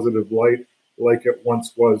a positive light like it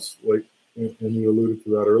once was, and you alluded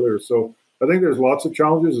to that earlier. So I think there's lots of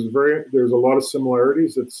challenges. There's a lot of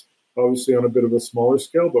similarities. It's obviously on a bit of a smaller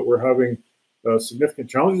scale, but we're having significant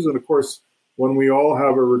challenges. And of course, when we all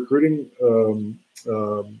have a recruiting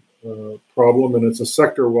problem, and it's a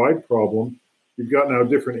sector-wide problem, you've got now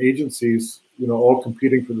different agencies, all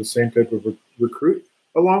competing for the same type of recruit,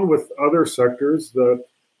 along with other sectors that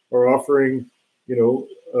are offering,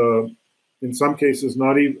 in some cases,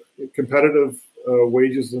 not even competitive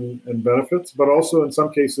wages and benefits, but also in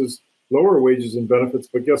some cases lower wages and benefits.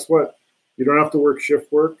 But guess what? You don't have to work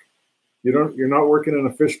shift work. You're not working in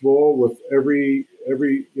a fishbowl with every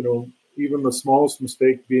even the smallest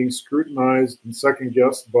mistake being scrutinized and second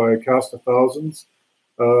guessed by a cast of thousands,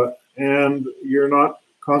 and you're not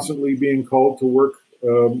constantly being called to work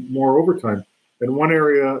more overtime. In one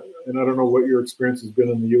area, and I don't know what your experience has been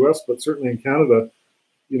in the U.S., but certainly in Canada,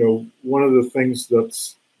 one of the things that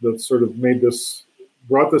sort of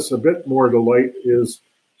brought this a bit more to light is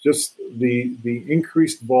just the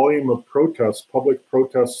increased volume of protests, public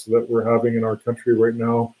protests that we're having in our country right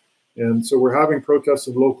now. And so we're having protests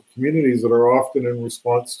in local communities that are often in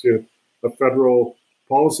response to a federal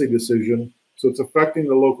policy decision. So it's affecting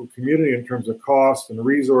the local community in terms of cost and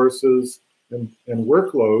resources and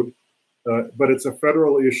workload, but it's a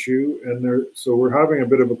federal issue. And so we're having a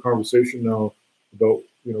bit of a conversation now about,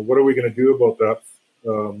 what are we going to do about that,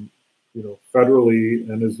 federally,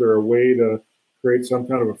 and is there a way to create some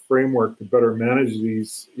kind of a framework to better manage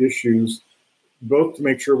these issues, both to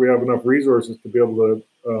make sure we have enough resources to be able to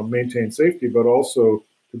maintain safety, but also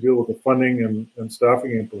to deal with the funding and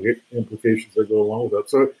staffing implications that go along with that.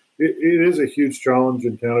 So it is a huge challenge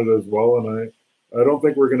in Canada as well, and I don't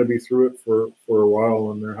think we're going to be through it for a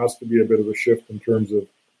while, and there has to be a bit of a shift in terms of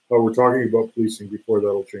how we're talking about policing before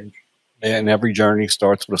that'll change. And every journey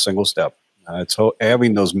starts with a single step. It's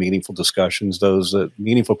having those meaningful discussions, those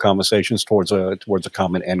meaningful conversations towards a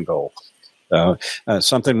common end goal.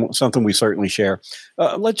 Something we certainly share.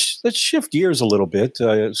 Let's shift gears a little bit.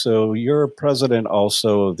 So you're president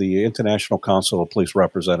also of the International Council of Police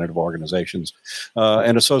Representative Organizations,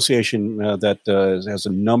 an association that has a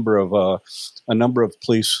number of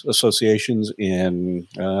police associations in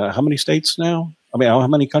how many states now? I mean, how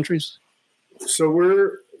many countries? So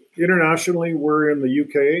we're in the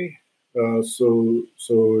UK. So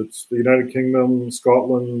it's the United Kingdom,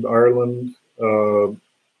 Scotland, Ireland,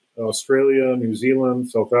 Australia, New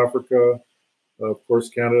Zealand, South Africa, of course,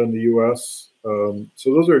 Canada and the U.S. So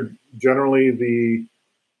those are generally the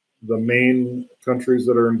main countries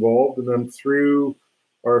that are involved. And then through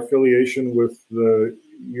our affiliation with the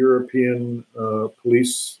European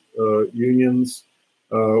police unions,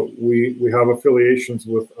 we have affiliations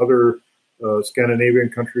with other Scandinavian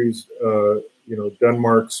countries,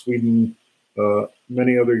 Denmark, Sweden,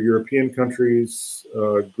 many other European countries,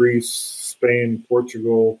 Greece, Spain,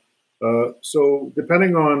 Portugal. So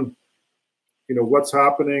depending on what's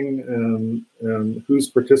happening and who's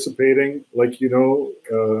participating,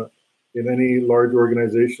 in any large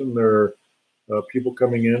organization, there are people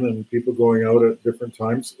coming in and people going out at different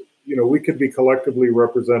times. We could be collectively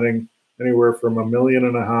representing anywhere from 1.5 million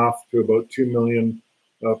to about 2 million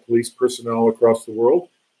police personnel across the world.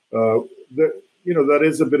 That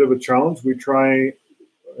is a bit of a challenge. We try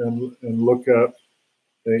and look at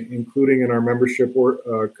including in our membership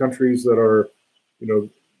countries that are,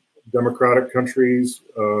 democratic countries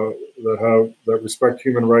that respect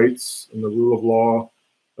human rights and the rule of law.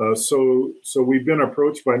 So we've been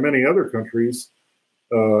approached by many other countries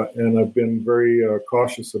and have been very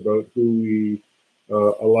cautious about who we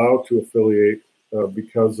allow to affiliate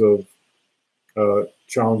because of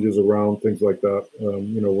challenges around things like that.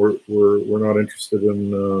 We're not interested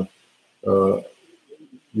in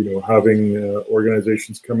having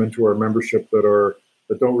organizations come into our membership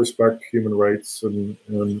that don't respect human rights and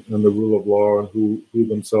the rule of law, and who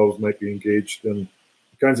themselves might be engaged in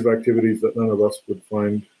the kinds of activities that none of us would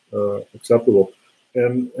find acceptable.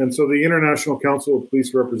 And so the International Council of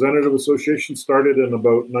Police Representative Association started in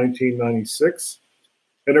about 1996.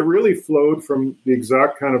 And it really flowed from the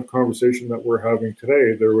exact kind of conversation that we're having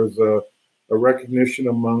today. There was a recognition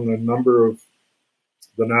among a number of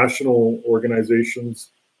the national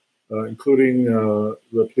organizations, including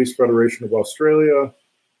the Police Federation of Australia,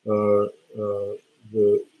 the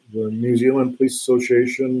New Zealand Police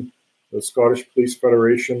Association, the Scottish Police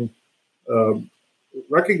Federation,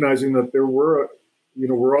 recognizing that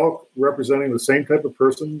we're all representing the same type of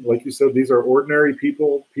person. Like you said, these are ordinary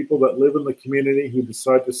people that live in the community who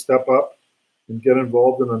decide to step up and get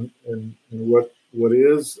involved in what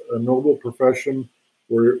is a noble profession,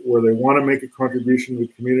 where they want to make a contribution to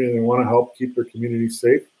the community and they want to help keep their community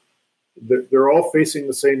safe. They're all facing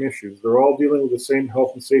the same issues. They're all dealing with the same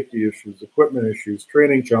health and safety issues, equipment issues,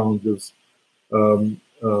 training challenges,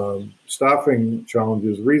 staffing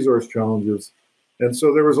challenges, resource challenges. And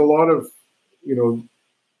so there was a lot of,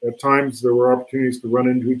 at times there were opportunities to run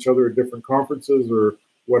into each other at different conferences or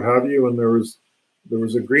what have you. And there was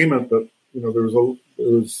agreement that,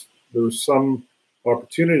 there was some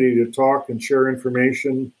opportunity to talk and share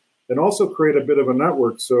information and also create a bit of a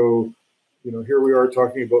network. So, here we are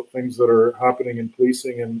talking about things that are happening in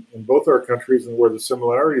policing in both our countries and where the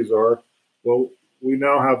similarities are. Well, we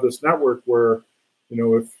now have this network where,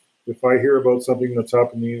 if I hear about something that's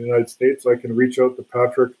happening in the United States, I can reach out to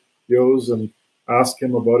Patrick Yoes and ask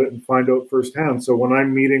him about it and find out firsthand. So when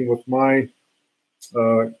I'm meeting with my,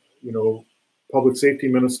 public safety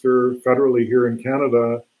minister federally here in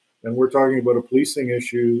Canada, and we're talking about a policing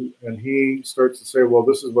issue, and he starts to say, well,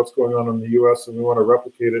 this is what's going on in the U.S. and we want to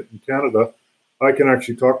replicate it in Canada, I can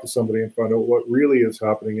actually talk to somebody and find out what really is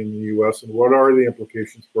happening in the U.S. and what are the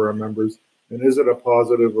implications for our members, and is it a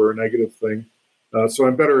positive or a negative thing? So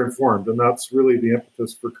I'm better informed, and that's really the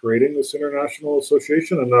impetus for creating this international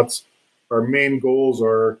association, and that's our main goals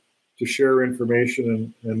are to share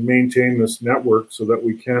information and maintain this network so that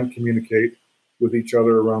we can communicate with each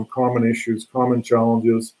other around common issues, common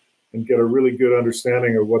challenges, and get a really good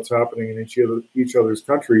understanding of what's happening in each other's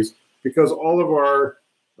countries, because all of our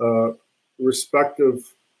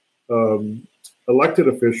respective elected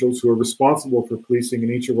officials who are responsible for policing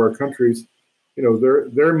in each of our countries,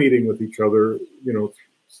 they're meeting with each other,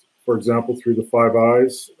 for example, through the Five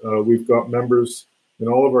Eyes. We've got members in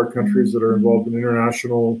all of our countries that are involved in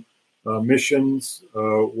international missions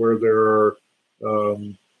where there are,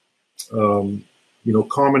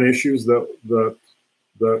 common issues that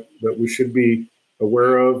we should be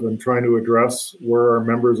aware of and trying to address, where our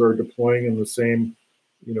members are deploying in the same,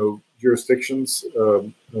 jurisdictions,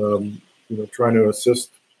 trying to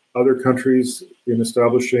assist other countries in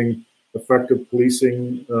establishing effective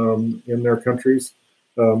policing in their countries.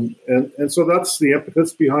 And so that's the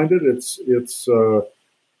impetus behind it.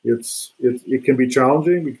 It can be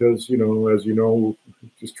challenging because, as you know,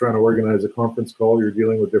 just trying to organize a conference call, you're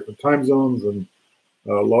dealing with different time zones and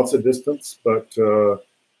lots of distance. But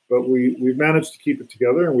we've managed to keep it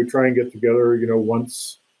together, and we try and get together,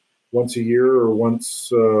 once a year or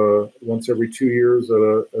once every 2 years at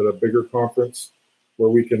a bigger conference where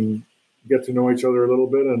we can get to know each other a little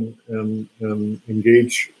bit and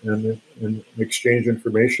engage and exchange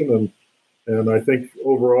information. And I think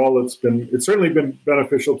overall it's certainly been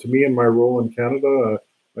beneficial to me in my role in Canada.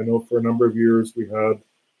 I know for a number of years we had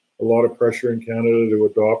a lot of pressure in Canada to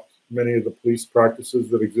adopt many of the police practices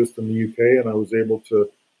that exist in the UK, and I was able to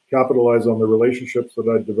capitalize on the relationships that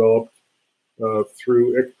I developed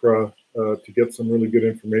through ICPRA to get some really good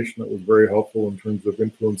information that was very helpful in terms of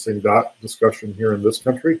influencing that discussion here in this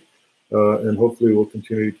country. And hopefully we'll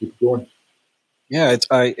continue to keep it going. Yeah,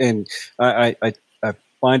 I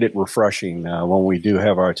find it refreshing when we do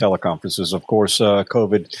have our teleconferences. Of course,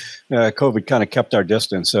 COVID kind of kept our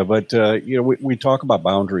distance, but we talk about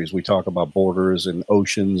boundaries, we talk about borders and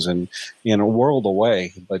oceans and a world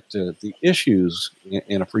away. But the issues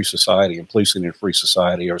in a free society and policing in a free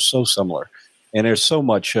society are so similar. And there's so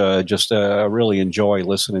much. I really enjoy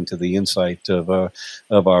listening to the insight of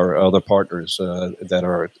our other partners that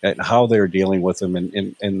are and how they're dealing with them,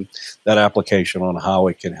 and that application on how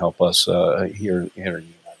it can help us here in the United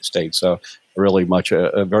States. So, really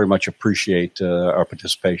very much appreciate our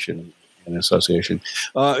participation in the association.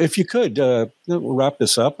 If you could wrap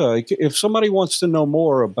this up, if somebody wants to know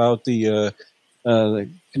more about the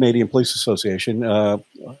Canadian Police Association, how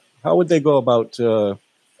would they go about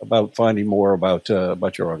finding more about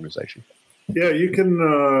your organization? Yeah, you can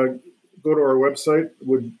go to our website,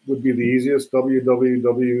 would be the easiest,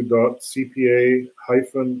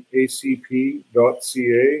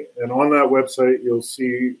 www.cpa-acp.ca. And on that website, you'll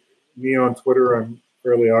see me on Twitter. I'm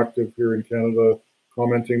fairly active here in Canada,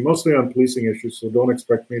 commenting mostly on policing issues. So don't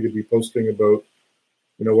expect me to be posting about,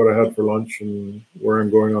 what I had for lunch and where I'm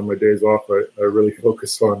going on my days off. I really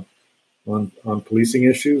focus on policing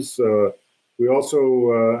issues. We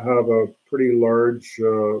also have a pretty large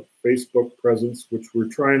Facebook presence, which we're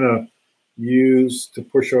trying to use to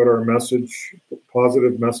push out our message,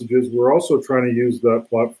 positive messages. We're also trying to use that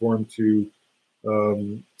platform to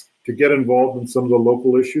get involved in some of the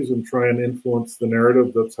local issues and try and influence the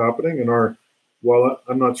narrative that's happening. And while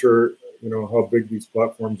I'm not sure, how big these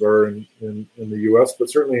platforms are in the U.S.,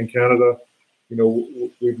 but certainly in Canada,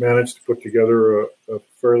 we've managed to put together a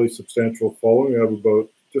fairly substantial following. We have about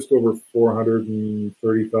just over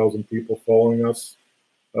 430,000 people following us,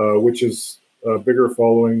 which is a bigger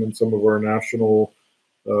following than some of our national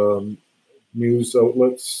news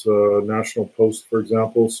outlets, National Post, for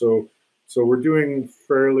example. So we're doing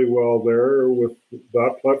fairly well there with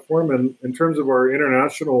that platform. And in terms of our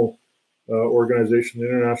international organization, the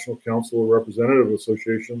International Council of Representative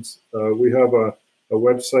Associations, we have a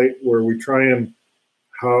website where we try and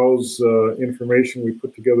house information. We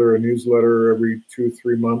put together a newsletter every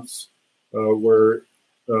 2-3 months where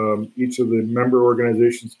each of the member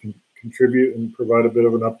organizations can contribute and provide a bit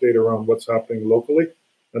of an update around what's happening locally.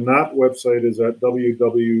 And that website is at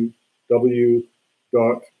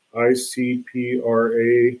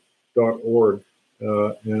www.icpra.org.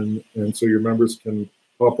 And so your members can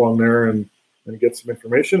hop on there and get some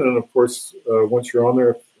information. And of course, once you're on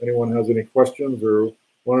there, if anyone has any questions or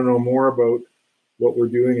want to know more about what we're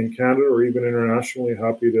doing in Canada or even internationally,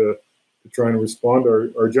 happy to try and respond.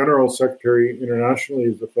 Our General Secretary internationally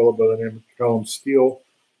is a fellow by the name of Callum Steele,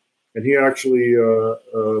 and he actually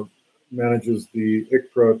manages the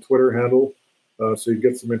ICPRA Twitter handle, so you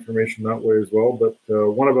get some information that way as well. But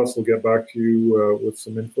one of us will get back to you with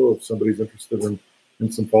some info if somebody's interested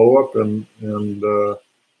in some follow-up. And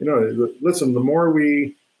listen, the more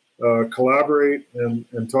we collaborate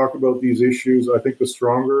and talk about these issues, I think the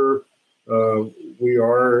stronger we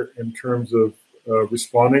are in terms of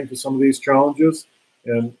responding to some of these challenges,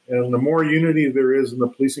 and the more unity there is in the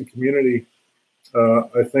policing community,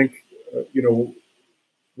 I think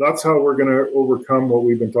that's how we're going to overcome what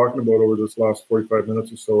we've been talking about over this last 45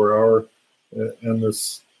 minutes or so, or hour, and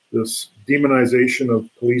this demonization of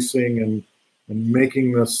policing and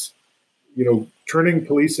making this, turning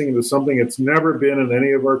policing into something it's never been in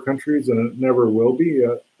any of our countries, and it never will be.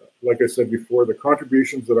 Like I said before, the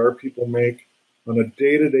contributions that our people make on a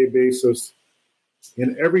day-to-day basis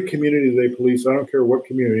in every community they police, I don't care what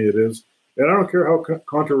community it is, and I don't care how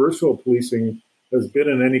controversial policing has been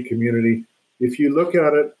in any community. If you look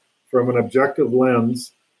at it from an objective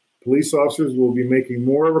lens, police officers will be making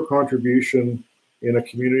more of a contribution in a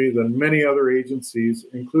community than many other agencies,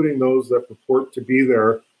 including those that purport to be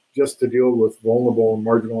there just to deal with vulnerable and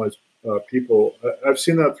marginalized people. I've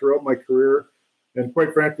seen that throughout my career, and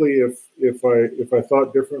quite frankly, if I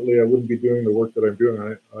thought differently, I wouldn't be doing the work that I'm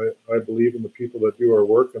doing. I believe in the people that do our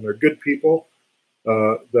work, and they're good people.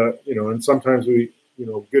 That and sometimes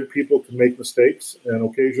good people can make mistakes, and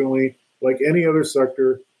occasionally, like any other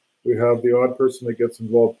sector, we have the odd person that gets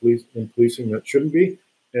involved in policing that shouldn't be.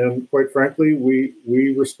 And quite frankly,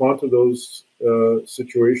 we respond to those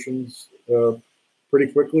situations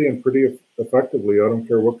pretty quickly and pretty effectively. I don't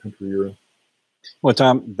care what country you're in. Well,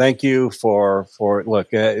 Tom, thank you for look.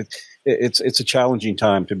 It's a challenging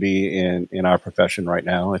time to be in our profession right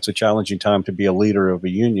now. It's a challenging time to be a leader of a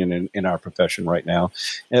union in our profession right now.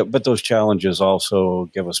 But those challenges also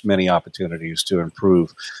give us many opportunities to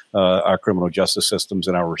improve our criminal justice systems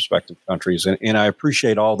in our respective countries. And I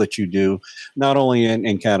appreciate all that you do, not only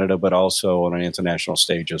in Canada, but also on an international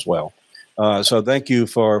stage as well. So thank you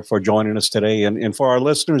for joining us today. And for our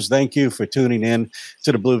listeners, thank you for tuning in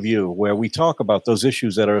to The Blue View, where we talk about those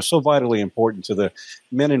issues that are so vitally important to the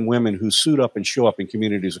men and women who suit up and show up in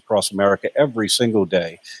communities across America every single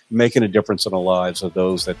day, making a difference in the lives of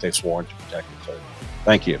those that they've sworn to protect and serve.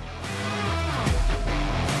 Thank you.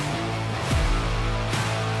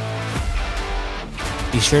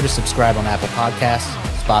 Be sure to subscribe on Apple Podcasts,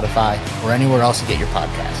 Spotify, or anywhere else you get your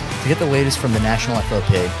podcasts. To get the latest from the National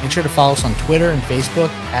FOP, make sure to follow us on Twitter and Facebook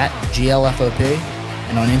at GLFOP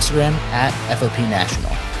and on Instagram at FOP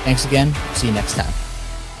National. Thanks again. See you next time.